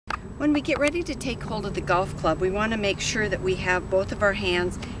When we get ready to take hold of the golf club, we want to make sure that we have both of our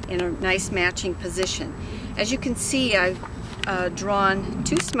hands in a nice matching position. As you can see, I've drawn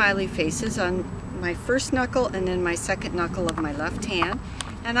two smiley faces on my first knuckle and then my second knuckle of my left hand.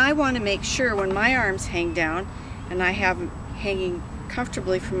 And I want to make sure when my arms hang down and I have them hanging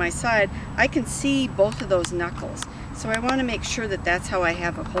comfortably from my side, I can see both of those knuckles. So I want to make sure that that's how I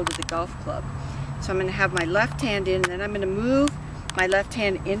have a hold of the golf club. So I'm going to have my left hand in, and then I'm going to move my left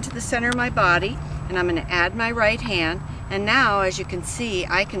hand into the center of my body, and I'm going to add my right hand. And now, as you can see,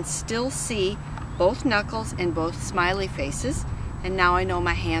 I can still see both knuckles and both smiley faces, and now I know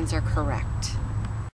my hands are correct.